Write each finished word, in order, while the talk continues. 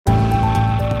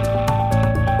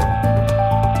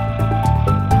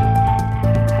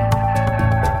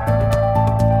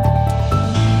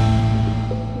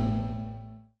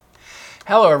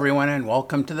Hello, everyone, and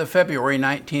welcome to the February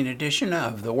 19 edition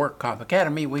of the WorkComp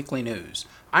Academy Weekly News.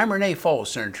 I'm Renee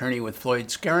Fols, an attorney with Floyd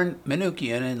Skeren,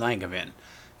 Manukian, and Langevin.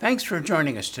 Thanks for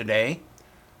joining us today.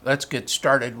 Let's get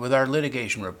started with our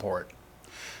litigation report.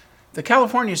 The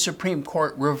California Supreme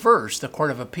Court reversed the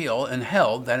Court of Appeal and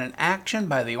held that an action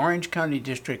by the Orange County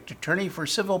District Attorney for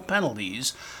civil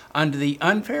penalties under the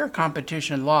unfair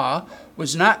competition law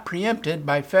was not preempted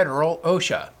by federal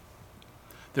OSHA.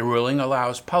 The ruling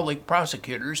allows public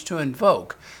prosecutors to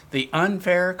invoke the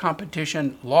unfair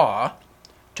competition law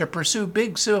to pursue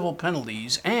big civil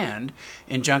penalties and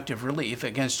injunctive relief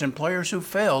against employers who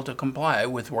fail to comply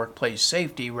with workplace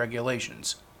safety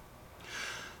regulations.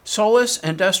 Solus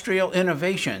Industrial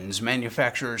Innovations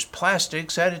manufactures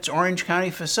plastics at its Orange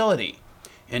County facility.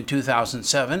 In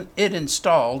 2007, it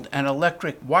installed an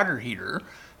electric water heater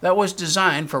that was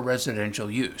designed for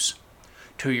residential use.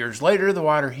 2 years later, the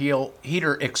water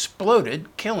heater exploded,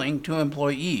 killing 2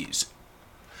 employees.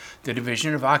 The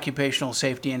Division of Occupational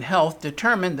Safety and Health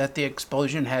determined that the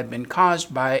explosion had been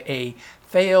caused by a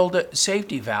failed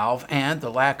safety valve and the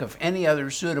lack of any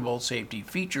other suitable safety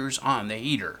features on the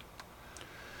heater.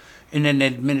 In an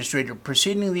administrative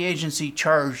proceeding, the agency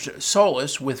charged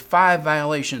Solus with 5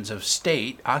 violations of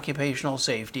state occupational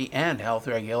safety and health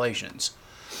regulations,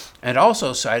 and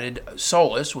also cited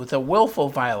Solus with a willful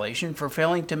violation for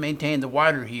failing to maintain the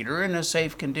water heater in a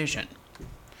safe condition.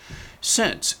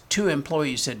 Since 2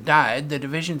 employees had died, the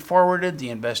division forwarded the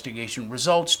investigation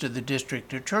results to the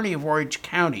District Attorney of Orange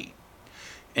County.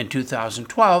 In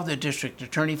 2012, the District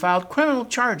Attorney filed criminal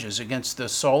charges against the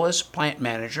Solus plant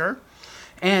manager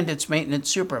and its maintenance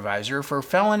supervisor for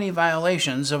felony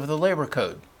violations of the Labor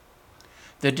Code.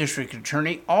 The District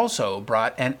Attorney also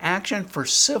brought an action for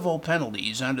civil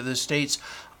penalties under the state's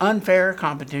unfair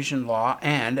competition law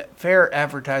and fair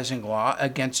advertising law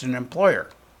against an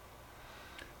employer.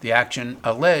 The action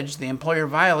alleged the employer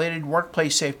violated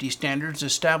workplace safety standards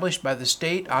established by the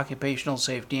state occupational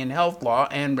safety and health law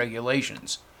and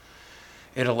regulations.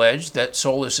 It alleged that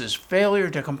Solus's failure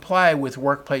to comply with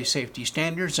workplace safety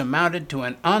standards amounted to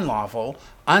an unlawful,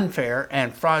 unfair,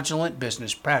 and fraudulent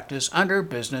business practice under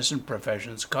business and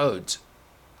professions codes.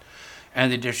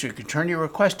 And the district attorney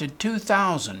requested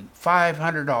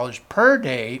 $2,500 per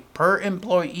day per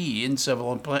employee in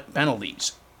civil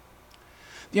penalties.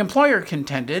 The employer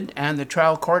contended, and the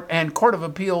trial court and Court of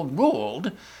Appeal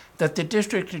ruled, that the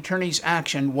district attorney's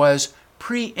action was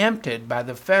preempted by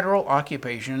the Federal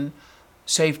Occupation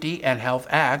Safety and Health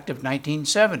Act of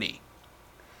 1970.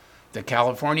 The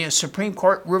California Supreme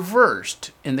Court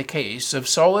reversed in the case of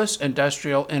Solus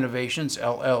Industrial Innovations,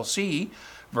 LLC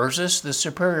versus the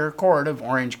Superior Court of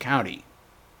Orange County.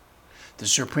 The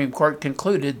Supreme Court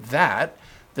concluded that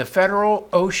the Federal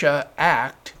OSHA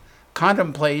Act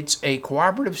contemplates a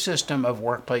cooperative system of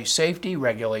workplace safety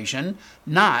regulation,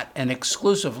 not an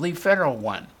exclusively federal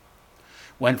one.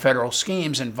 When federal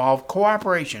schemes involve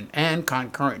cooperation and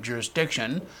concurrent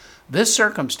jurisdiction, this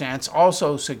circumstance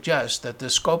also suggests that the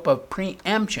scope of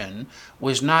preemption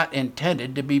was not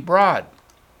intended to be broad.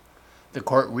 The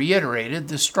court reiterated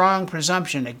the strong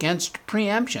presumption against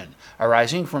preemption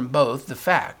arising from both the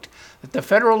fact that the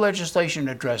federal legislation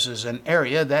addresses an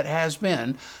area that has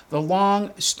been the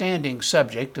long-standing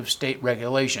subject of state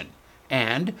regulation,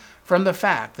 and from the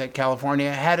fact that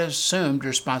California had assumed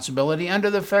responsibility under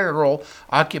the Federal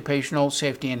Occupational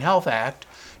Safety and Health Act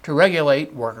to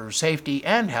regulate worker safety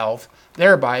and health,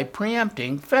 thereby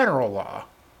preempting federal law.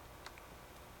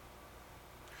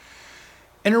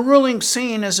 In a ruling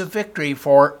seen as a victory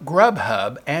for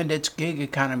Grubhub and its gig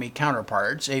economy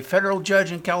counterparts, a federal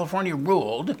judge in California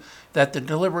ruled that the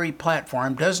delivery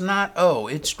platform does not owe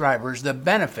its drivers the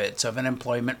benefits of an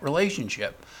employment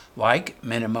relationship, like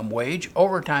minimum wage,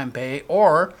 overtime pay,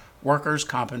 or workers'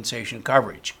 compensation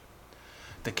coverage.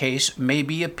 The case may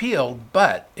be appealed,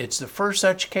 but it's the first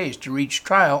such case to reach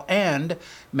trial and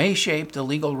may shape the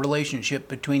legal relationship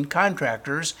between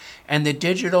contractors and the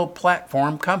digital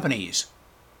platform companies.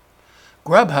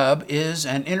 Grubhub is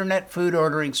an internet food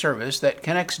ordering service that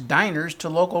connects diners to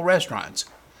local restaurants.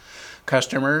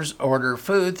 Customers order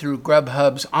food through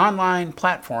Grubhub's online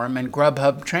platform, and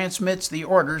Grubhub transmits the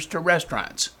orders to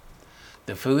restaurants.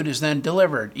 The food is then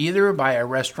delivered either by a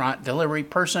restaurant delivery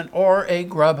person or a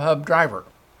Grubhub driver.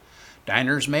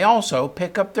 Diners may also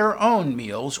pick up their own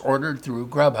meals ordered through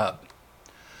Grubhub.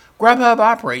 Grubhub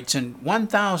operates in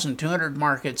 1,200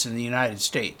 markets in the United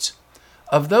States.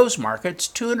 Of those markets,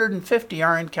 250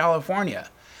 are in California,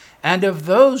 and of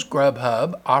those,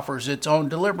 Grubhub offers its own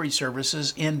delivery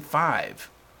services in 5.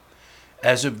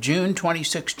 As of June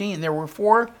 2016, there were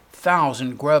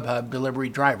 4,000 Grubhub delivery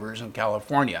drivers in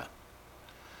California.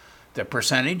 The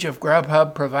percentage of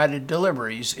Grubhub-provided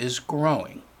deliveries is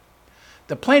growing.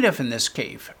 The plaintiff in this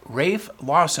case, Rafe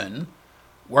Lawson,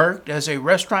 worked as a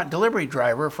restaurant delivery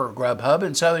driver for Grubhub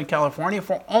in Southern California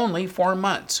for only 4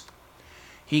 months.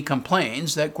 He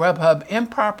complains that Grubhub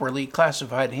improperly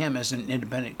classified him as an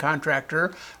independent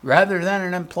contractor rather than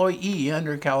an employee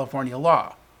under California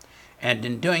law, and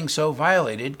in doing so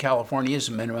violated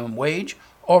California's minimum wage,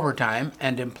 overtime,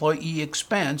 and employee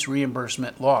expense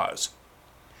reimbursement laws.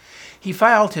 He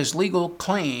filed his legal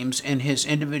claims in his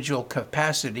individual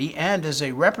capacity and as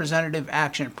a representative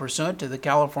action pursuant to the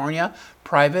California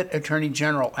Private Attorney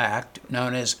General Act,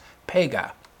 known as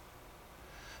PAGA.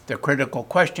 The critical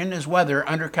question is whether,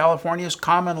 under California's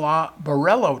common law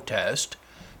Borrello test,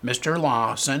 Mr.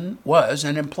 Lawson was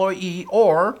an employee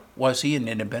or was he an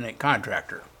independent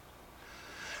contractor.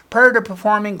 Prior to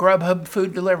performing Grubhub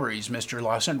food deliveries, Mr.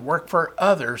 Lawson worked for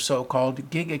other so-called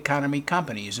gig economy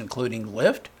companies, including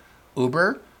Lyft,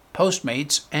 Uber,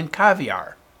 Postmates, and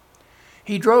Caviar.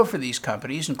 He drove for these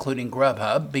companies, including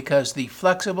Grubhub, because the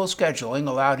flexible scheduling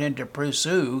allowed him to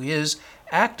pursue his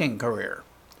acting career.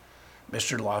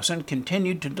 Mr. Lawson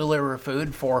continued to deliver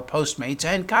food for Postmates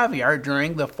and Caviar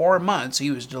during the 4 months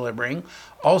he was delivering,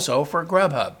 also for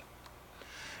Grubhub.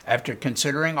 After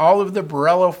considering all of the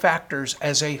Borrello factors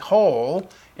as a whole,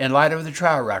 in light of the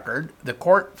trial record, the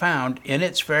court found in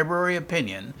its February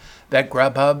opinion that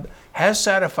Grubhub has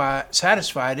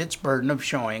satisfied its burden of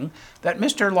showing that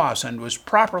Mr. Lawson was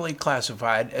properly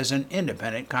classified as an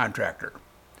independent contractor.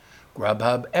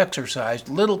 Grubhub exercised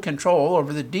little control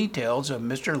over the details of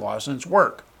Mr. Lawson's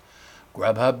work.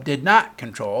 Grubhub did not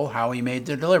control how he made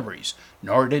the deliveries,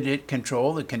 nor did it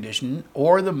control the condition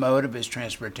or the mode of his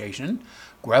transportation.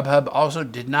 Grubhub also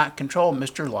did not control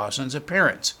Mr. Lawson's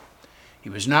appearance. He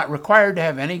was not required to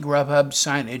have any Grubhub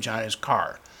signage on his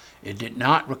car. It did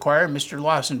not require Mr.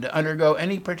 Lawson to undergo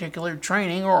any particular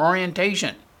training or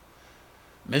orientation.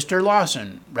 Mr.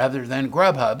 Lawson, rather than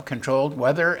Grubhub, controlled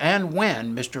whether and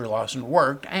when Mr. Lawson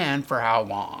worked and for how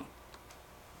long.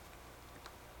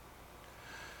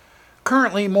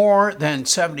 Currently, more than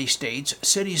 70 states,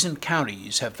 cities, and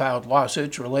counties have filed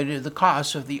lawsuits related to the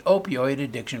costs of the opioid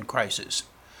addiction crisis.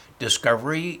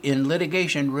 Discovery in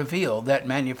litigation revealed that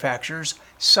manufacturers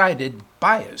cited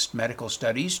biased medical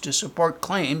studies to support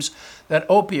claims that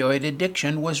opioid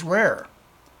addiction was rare.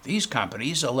 These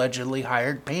companies allegedly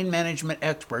hired pain management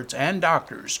experts and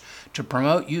doctors to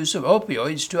promote use of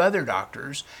opioids to other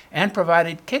doctors and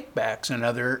provided kickbacks and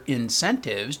other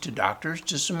incentives to doctors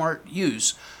to support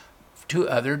use to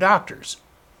other doctors.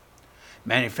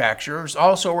 Manufacturers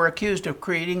also were accused of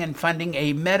creating and funding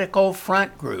a medical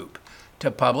front group to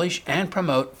publish and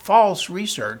promote false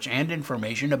research and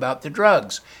information about the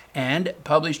drugs, and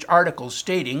published articles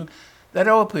stating that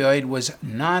opioid was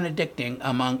non-addicting,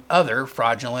 among other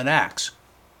fraudulent acts.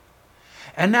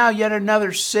 And now yet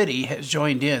another city has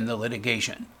joined in the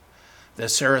litigation. The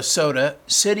Sarasota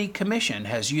City Commission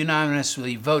has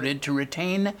unanimously voted to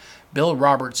retain Bill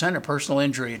Robertson, a personal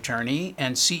injury attorney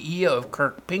and CEO of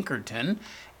Kirk Pinkerton,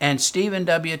 and Stephen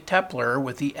W. Tepler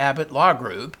with the Abbott Law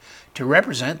Group to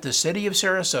represent the city of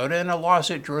Sarasota in a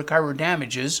lawsuit to recover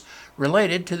damages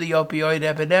related to the opioid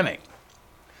epidemic.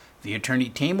 The attorney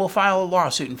team will file a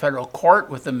lawsuit in federal court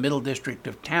with the Middle District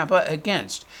of Tampa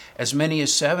against as many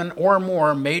as 7 or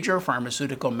more major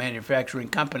pharmaceutical manufacturing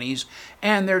companies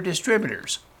and their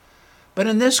distributors. But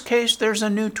in this case, there's a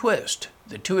new twist.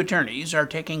 The 2 attorneys are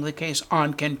taking the case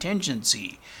on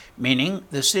contingency, meaning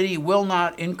the city will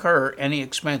not incur any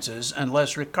expenses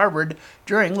unless recovered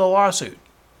during the lawsuit.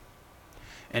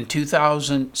 In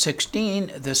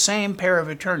 2016, the same pair of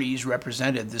attorneys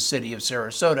represented the city of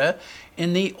Sarasota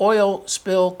in the oil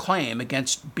spill claim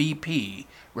against BP,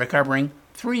 recovering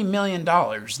 $3 million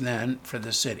then for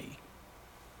the city.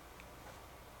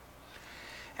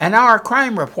 And our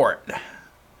crime report.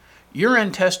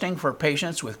 Urine testing for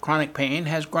patients with chronic pain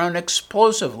has grown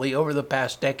explosively over the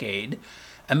past decade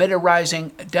amid a rising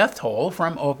death toll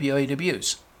from opioid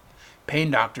abuse.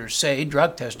 Pain doctors say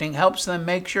drug testing helps them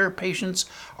make sure patients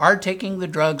are taking the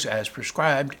drugs as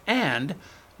prescribed and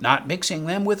not mixing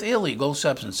them with illegal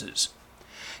substances.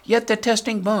 Yet the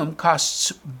testing boom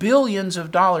costs billions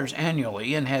of dollars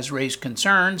annually and has raised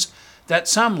concerns that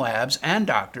some labs and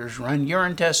doctors run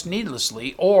urine tests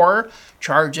needlessly or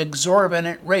charge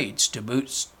exorbitant rates to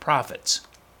boost profits.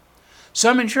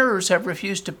 Some insurers have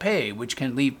refused to pay, which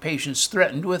can leave patients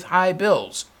threatened with high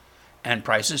bills, and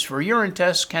prices for urine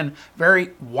tests can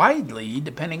vary widely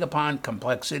depending upon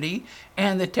complexity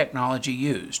and the technology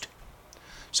used.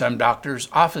 Some doctors'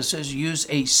 offices use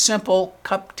a simple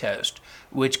cup test,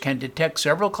 which can detect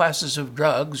several classes of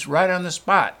drugs right on the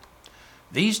spot.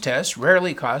 These tests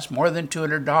rarely cost more than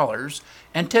 $200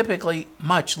 and typically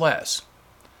much less.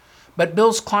 But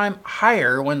bills climb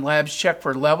higher when labs check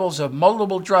for levels of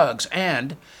multiple drugs,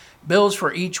 and bills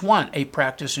for each one, a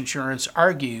practice insurance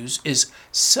argues, is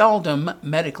seldom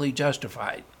medically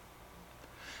justified.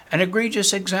 An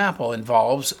egregious example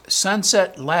involves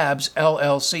Sunset Labs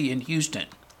LLC in Houston.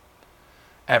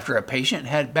 After a patient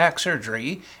had back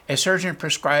surgery, a surgeon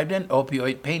prescribed an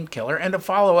opioid painkiller and a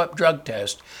follow-up drug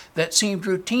test that seemed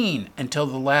routine until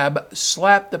the lab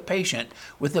slapped the patient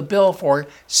with a bill for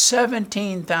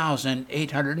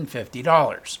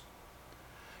 $17,850.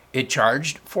 It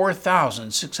charged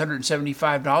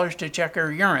 $4,675 to check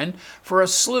her urine for a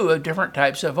slew of different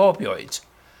types of opioids,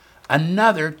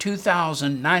 another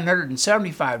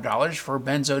 $2,975 for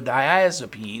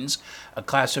benzodiazepines, a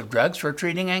class of drugs for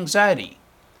treating anxiety,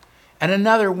 and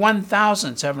another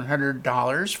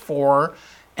 $1,700 for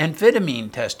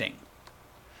amphetamine testing.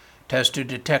 Tests to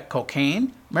detect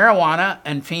cocaine, marijuana,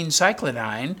 and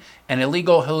phencyclidine, an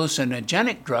illegal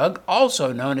hallucinogenic drug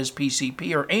also known as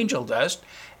PCP or angel dust,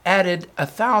 added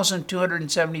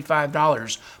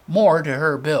 $1,275 more to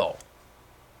her bill.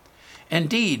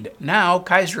 Indeed, now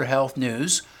Kaiser Health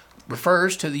News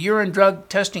refers to the urine drug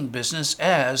testing business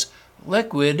as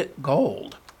liquid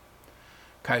gold.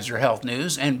 Kaiser Health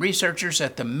News and researchers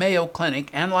at the Mayo Clinic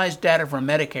analyzed data from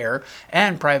Medicare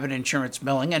and private insurance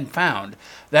billing and found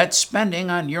that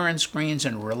spending on urine screens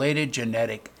and related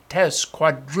genetic tests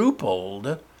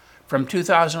quadrupled from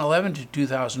 2011 to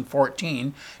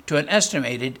 2014 to an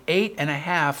estimated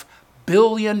 $8.5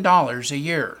 billion a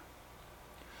year.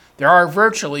 There are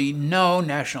virtually no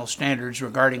national standards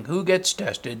regarding who gets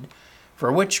tested,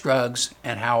 for which drugs,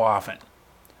 and how often.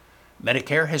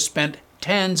 Medicare has spent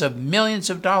tens of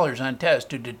millions of dollars on tests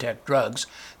to detect drugs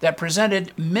that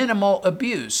presented minimal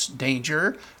abuse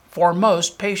danger for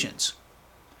most patients.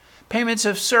 Payments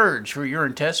have surged for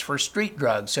urine tests for street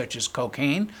drugs such as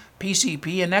cocaine,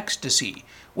 PCP, and ecstasy,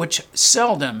 which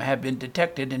seldom have been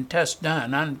detected in tests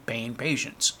done on paying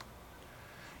patients.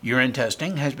 Urine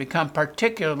testing has become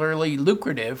particularly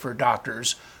lucrative for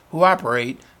doctors who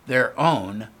operate their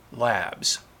own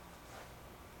labs.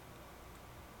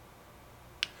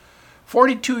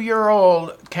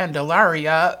 42-year-old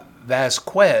Candelaria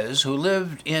Vasquez, who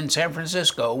lived in San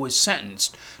Francisco, was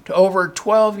sentenced to over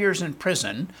 12 years in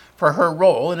prison for her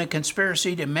role in a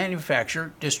conspiracy to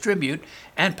manufacture, distribute,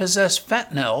 and possess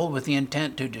fentanyl with the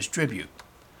intent to distribute.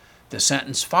 The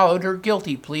sentence followed her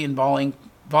guilty plea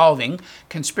involving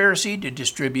conspiracy to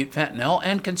distribute fentanyl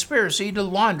and conspiracy to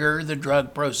launder the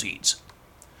drug proceeds.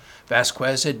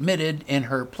 Vasquez admitted in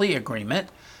her plea agreement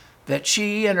that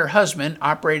she and her husband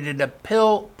operated a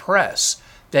pill press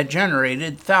that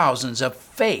generated thousands of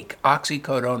fake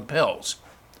oxycodone pills.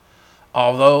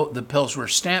 Although the pills were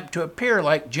stamped to appear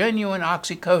like genuine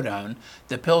oxycodone,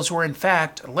 the pills were in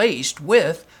fact laced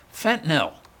with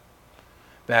fentanyl.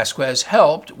 Vasquez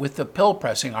helped with the pill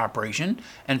pressing operation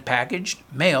and packaged,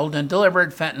 mailed, and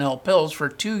delivered fentanyl pills for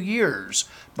 2 years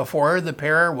before the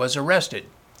pair was arrested.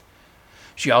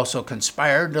 She also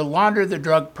conspired to launder the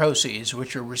drug proceeds,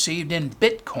 which were received in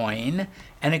Bitcoin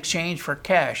and exchanged for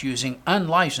cash using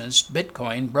unlicensed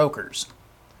Bitcoin brokers.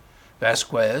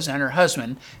 Vasquez and her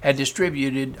husband had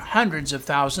distributed hundreds of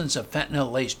thousands of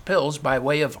fentanyl-laced pills by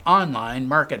way of online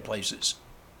marketplaces.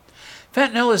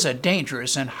 Fentanyl is a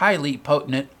dangerous and highly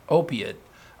potent opiate,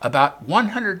 about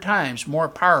 100 times more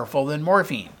powerful than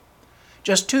morphine.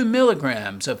 Just 2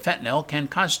 milligrams of fentanyl can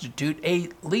constitute a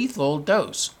lethal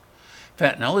dose.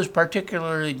 Fentanyl is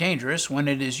particularly dangerous when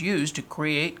it is used to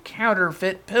create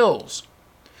counterfeit pills.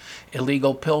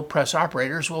 Illegal pill press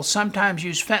operators will sometimes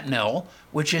use fentanyl,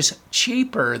 which is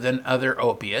cheaper than other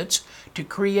opiates, to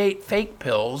create fake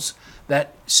pills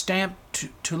that stamp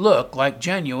to look like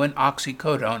genuine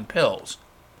oxycodone pills.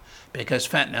 Because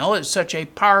fentanyl is such a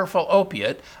powerful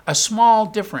opiate, a small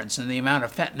difference in the amount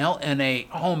of fentanyl in a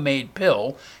homemade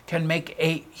pill can make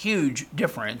a huge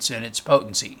difference in its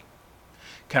potency.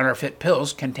 Counterfeit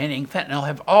pills containing fentanyl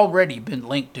have already been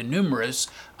linked to numerous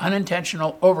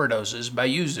unintentional overdoses by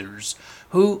users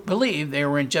who believe they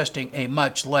were ingesting a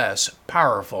much less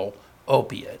powerful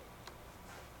opiate.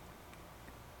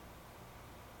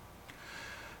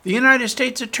 The United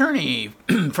States Attorney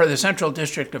for the Central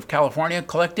District of California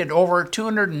collected over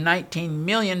 $219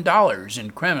 million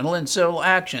in criminal and civil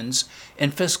actions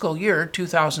in fiscal year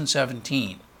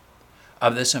 2017.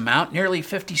 Of this amount, nearly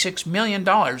 $56 million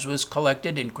was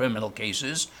collected in criminal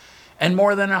cases, and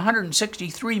more than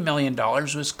 $163 million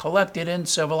was collected in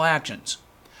civil actions.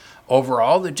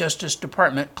 Overall, the Justice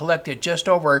Department collected just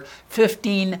over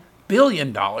 $15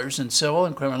 billion in civil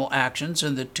and criminal actions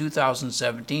in the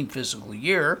 2017 fiscal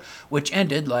year, which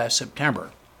ended last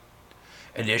September.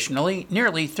 Additionally,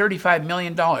 nearly $35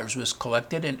 million was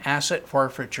collected in asset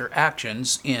forfeiture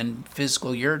actions in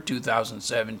fiscal year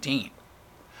 2017.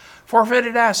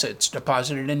 Forfeited assets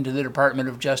deposited into the Department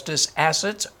of Justice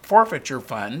Assets Forfeiture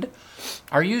Fund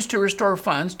are used to restore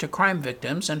funds to crime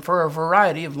victims and for a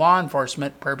variety of law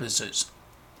enforcement purposes.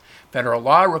 Federal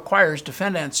law requires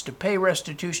defendants to pay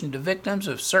restitution to victims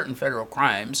of certain federal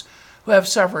crimes who have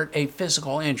suffered a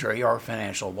physical injury or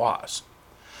financial loss.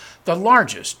 The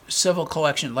largest civil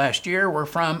collection last year were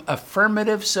from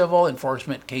affirmative civil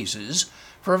enforcement cases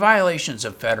for violations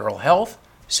of federal health,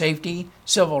 safety,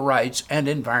 civil rights, and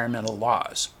environmental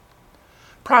laws.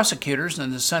 Prosecutors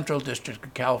in the Central District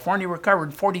of California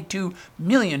recovered $42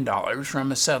 million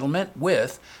from a settlement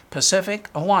with Pacific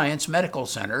Alliance Medical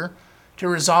Center to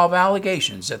resolve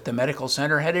allegations that the medical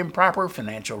center had improper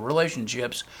financial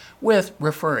relationships with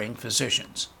referring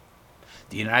physicians.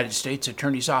 The United States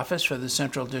Attorney's Office for the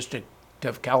Central District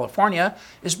of California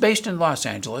is based in Los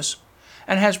Angeles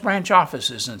and has branch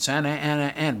offices in Santa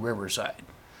Ana and Riverside.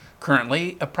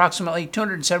 Currently, approximately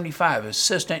 275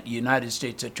 assistant United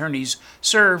States attorneys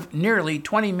serve nearly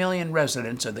 20 million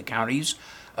residents of the counties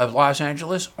of Los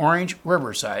Angeles, Orange,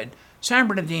 Riverside, San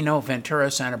Bernardino, Ventura,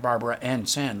 Santa Barbara, and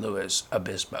San Luis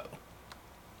Obispo.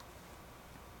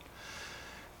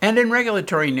 And in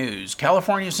regulatory news,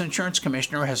 California's insurance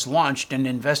commissioner has launched an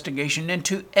investigation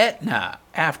into Aetna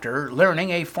after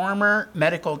learning a former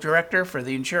medical director for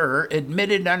the insurer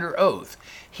admitted under oath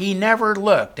he never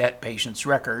looked at patients'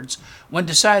 records when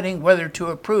deciding whether to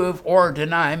approve or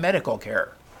deny medical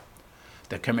care.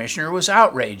 The commissioner was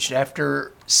outraged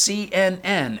after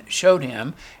CNN showed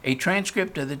him a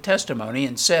transcript of the testimony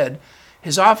and said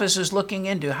his office is looking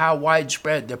into how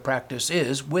widespread the practice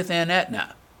is within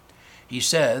Aetna. He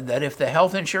said that if the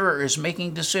health insurer is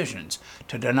making decisions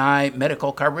to deny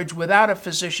medical coverage without a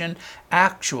physician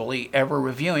actually ever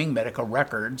reviewing medical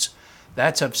records,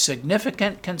 that's of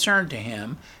significant concern to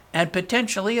him and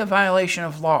potentially a violation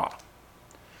of law.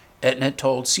 Aetna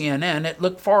told CNN it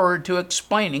looked forward to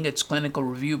explaining its clinical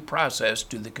review process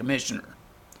to the commissioner.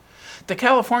 The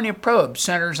California probe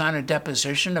centers on a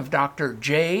deposition of Dr.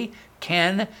 J.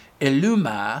 Ken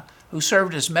Iluma, who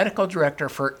served as medical director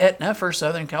for Aetna for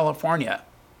Southern California.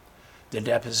 The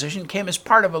deposition came as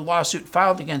part of a lawsuit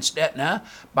filed against Aetna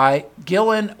by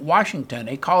Gillen Washington,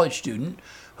 a college student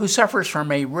who suffers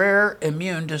from a rare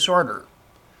immune disorder.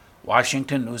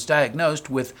 Washington was diagnosed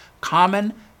with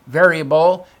common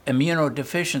variable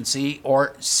immunodeficiency,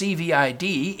 or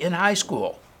CVID, in high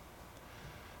school.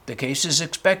 The case is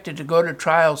expected to go to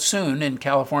trial soon in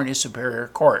California Superior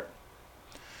Court.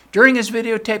 During his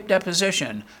videotaped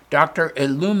deposition, Dr.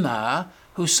 Iluma,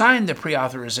 who signed the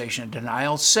pre-authorization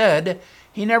denial, said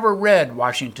he never read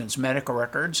Washington's medical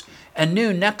records and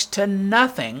knew next to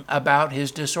nothing about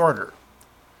his disorder.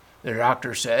 The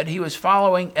doctor said he was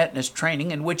following Aetna's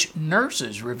training in which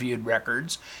nurses reviewed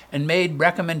records and made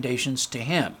recommendations to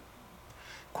him.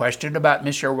 Questioned about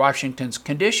Mr. Washington's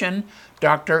condition,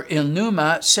 Dr.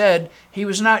 Iluma said he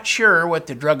was not sure what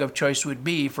the drug of choice would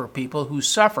be for people who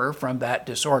suffer from that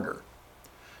disorder.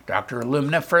 Dr.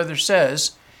 Iluma further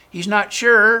says he's not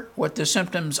sure what the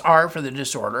symptoms are for the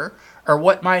disorder or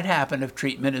what might happen if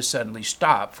treatment is suddenly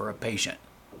stopped for a patient.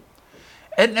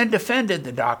 Aetna defended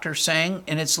the doctor, saying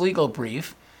in its legal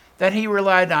brief that he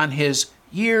relied on his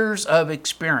years of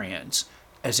experience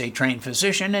as a trained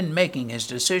physician in making his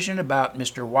decision about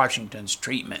Mr. Washington's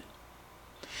treatment.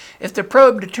 If the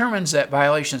probe determines that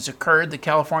violations occurred, the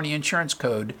California Insurance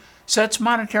Code sets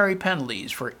monetary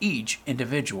penalties for each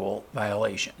individual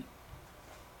violation.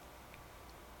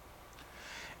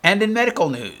 And in medical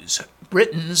news,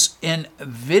 Britain's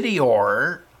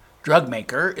Indivior drug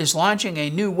maker is launching a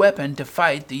new weapon to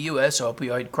fight the U.S.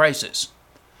 opioid crisis.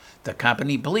 The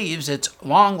company believes its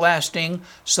long-lasting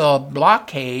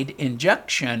Sublocade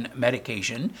injection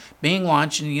medication being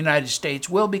launched in the United States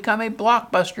will become a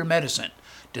blockbuster medicine,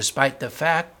 despite the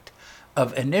fact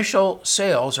of initial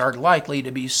sales are likely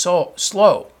to be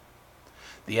slow.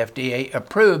 The FDA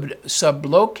approved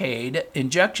Sublocade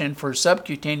injection for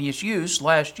subcutaneous use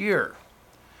last year.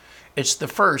 It's the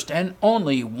first and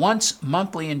only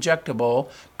once-monthly injectable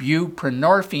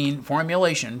buprenorphine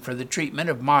formulation for the treatment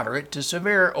of moderate to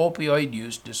severe opioid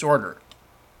use disorder.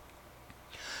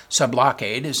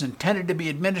 Sublocade is intended to be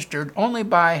administered only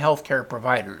by healthcare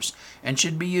providers and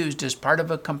should be used as part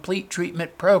of a complete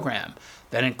treatment program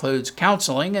that includes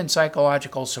counseling and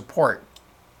psychological support.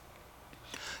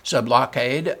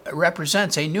 Sublocade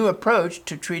represents a new approach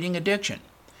to treating addiction.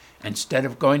 instead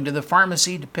of going to the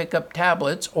pharmacy to pick up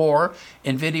tablets or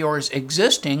Invidior's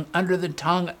existing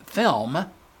under-the-tongue film.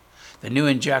 The new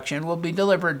injection will be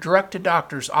delivered direct to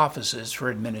doctors' offices for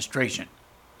administration.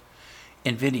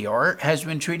 Invidior has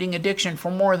been treating addiction for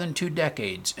more than 2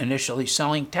 decades, initially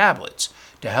selling tablets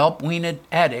to help wean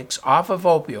addicts off of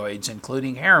opioids,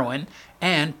 including heroin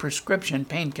and prescription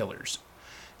painkillers.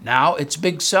 Now, its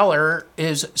big seller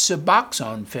is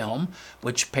Suboxone film,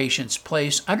 which patients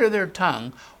place under their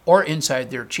tongue or inside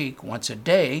their cheek once a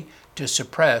day to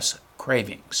suppress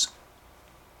cravings.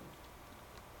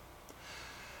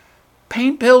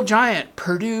 Pain pill giant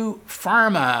Purdue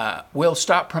Pharma will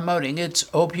stop promoting its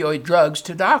opioid drugs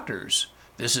to doctors.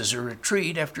 This is a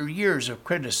retreat after years of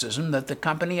criticism that the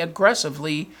company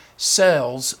aggressively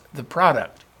sells the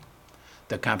product.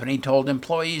 The company told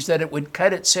employees that it would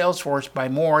cut its sales force by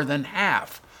more than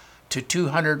half to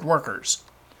 200 workers.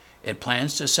 It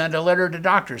plans to send a letter to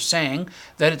doctors saying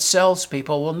that its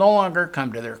salespeople will no longer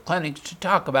come to their clinics to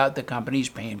talk about the company's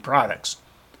pain products.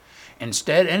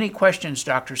 Instead, any questions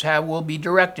doctors have will be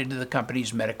directed to the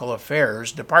company's medical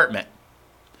affairs department.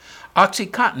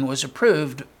 OxyContin was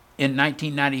approved in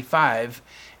 1995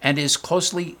 and is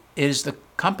the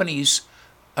company's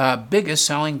biggest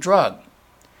selling drug.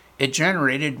 It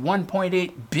generated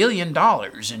 $1.8 billion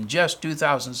in just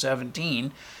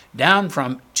 2017, down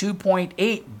from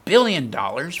 $2.8 billion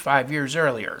 5 years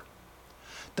earlier.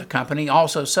 The company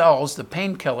also sells the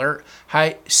painkiller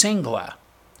Hycingla.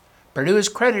 Purdue is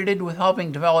credited with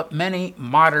helping develop many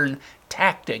modern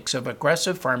tactics of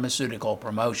aggressive pharmaceutical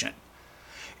promotion.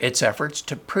 Its efforts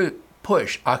to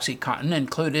push OxyContin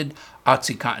included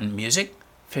OxyContin music,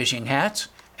 fishing hats,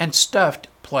 and stuffed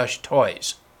plush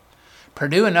toys.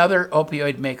 Purdue and other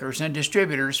opioid makers and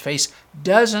distributors face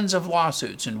dozens of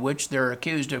lawsuits in which they're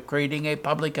accused of creating a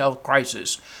public health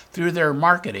crisis through their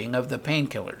marketing of the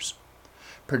painkillers.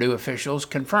 Purdue officials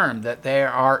confirmed that they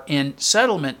are in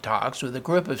settlement talks with a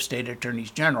group of state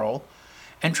attorneys general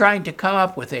and trying to come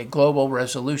up with a global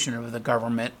resolution of the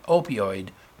government opioid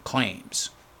claims.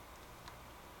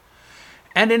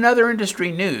 And in other industry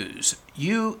news,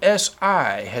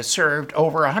 USI has served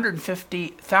over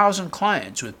 150,000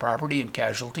 clients with property and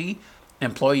casualty,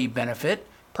 employee benefit,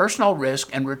 personal risk,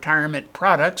 and retirement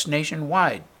products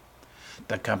nationwide.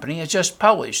 The company has just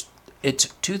published its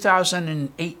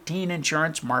 2018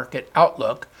 insurance market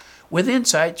outlook with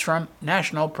insights from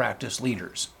national practice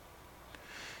leaders.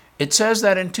 It says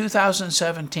that in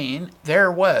 2017,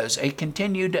 there was a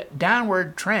continued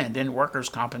downward trend in workers'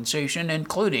 compensation,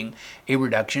 including a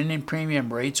reduction in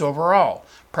premium rates overall,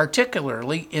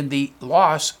 particularly in the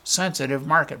loss-sensitive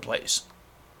marketplace.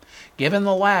 Given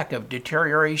the lack of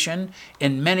deterioration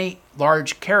in many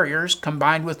large carriers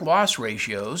combined with loss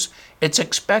ratios, it's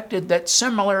expected that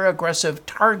similar aggressive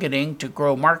targeting to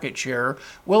grow market share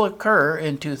will occur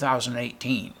in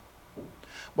 2018.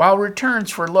 While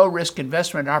returns for low-risk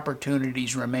investment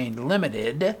opportunities remain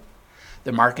limited,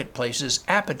 the marketplace's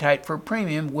appetite for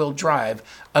premium will drive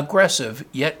aggressive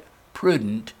yet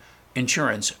prudent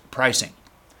insurance pricing.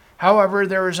 However,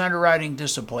 there is underwriting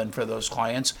discipline for those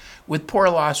clients with poor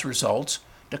loss results,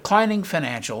 declining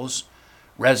financials,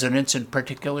 residents in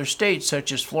particular states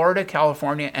such as Florida,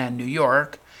 California, and New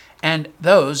York, and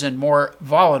those in more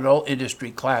volatile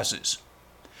industry classes.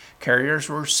 Carriers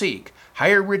will seek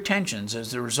higher retentions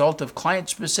as the result of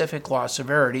client-specific loss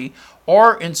severity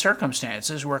or in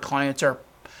circumstances where clients are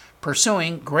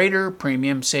pursuing greater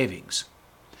premium savings.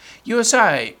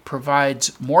 USI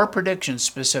provides more predictions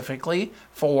specifically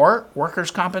for workers'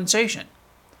 compensation.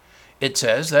 It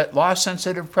says that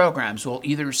loss-sensitive programs will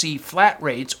either see flat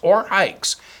rates or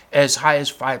hikes as high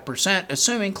as 5%,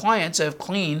 assuming clients have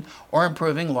clean or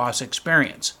improving loss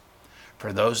experience.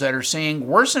 For those that are seeing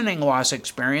worsening loss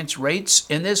experience, rates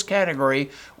in this category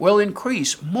will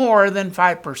increase more than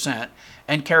 5%,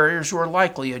 and carriers will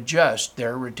likely adjust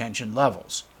their retention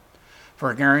levels.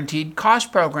 For guaranteed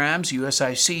cost programs,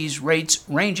 USI sees rates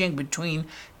ranging between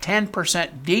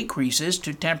 10% decreases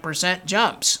to 10%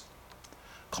 jumps.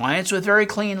 Clients with very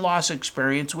clean loss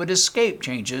experience would escape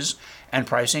changes, and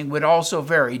pricing would also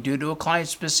vary due to a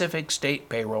client-specific state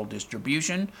payroll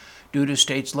distribution, due to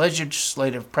states'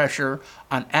 legislative pressure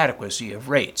on adequacy of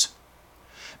rates.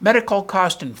 Medical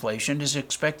cost inflation is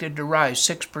expected to rise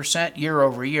 6% year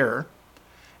over year,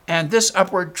 and this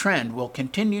upward trend will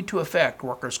continue to affect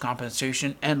workers'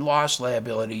 compensation and loss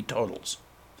liability totals.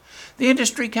 The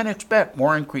industry can expect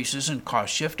more increases in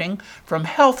cost shifting from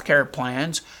health care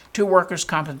plans to workers'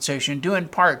 compensation due in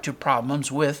part to problems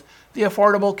with the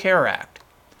Affordable Care Act.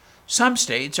 Some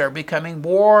states are becoming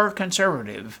more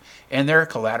conservative in their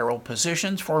collateral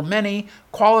positions for many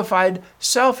qualified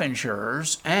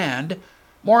self-insurers, and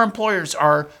More employers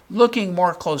are looking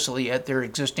more closely at their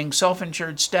existing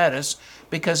self-insured status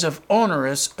because of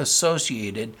onerous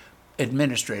associated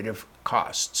administrative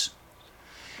costs.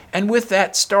 And with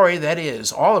that story, that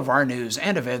is all of our news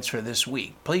and events for this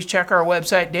week. Please check our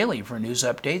website daily for news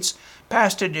updates,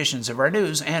 past editions of our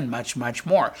news, and much, much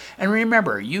more. And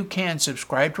remember, you can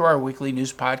subscribe to our weekly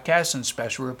news podcasts and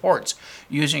special reports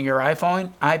using your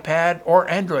iPhone, iPad, or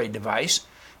Android device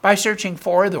by searching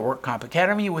for the WorkComp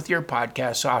Academy with your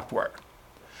podcast software.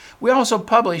 We also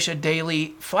publish a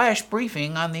daily flash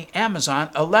briefing on the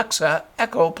Amazon Alexa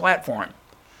Echo platform.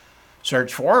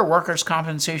 Search for Workers'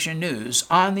 Compensation News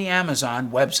on the Amazon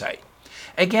website.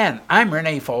 Again, I'm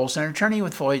Renee Foles, an attorney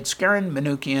with Floyd Skeren,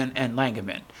 Manukian, and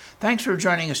Langevin. Thanks for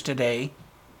joining us today.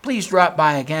 Please drop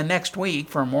by again next week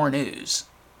for more news.